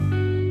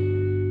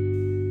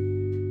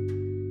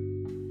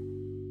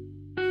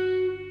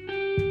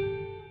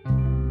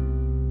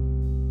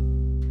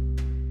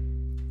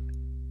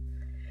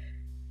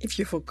If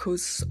you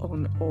focus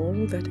on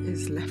all that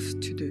is left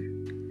to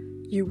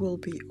do, you will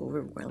be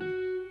overwhelmed.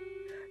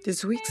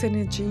 This week's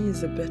energy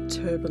is a bit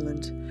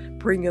turbulent,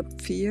 bring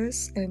up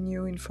fears and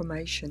new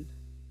information.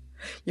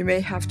 You may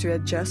have to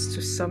adjust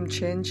to some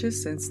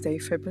changes and stay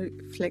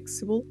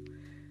flexible.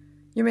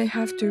 You may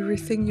have to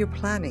rethink your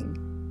planning.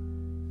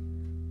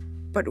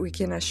 But we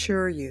can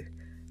assure you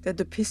that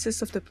the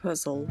pieces of the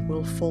puzzle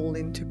will fall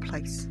into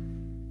place.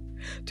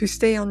 To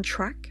stay on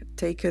track,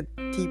 take a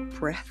deep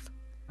breath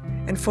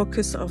and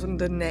focus on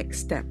the next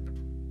step,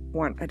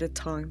 one at a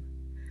time.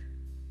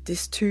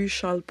 This too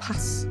shall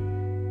pass,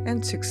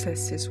 and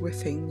success is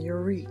within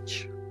your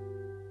reach.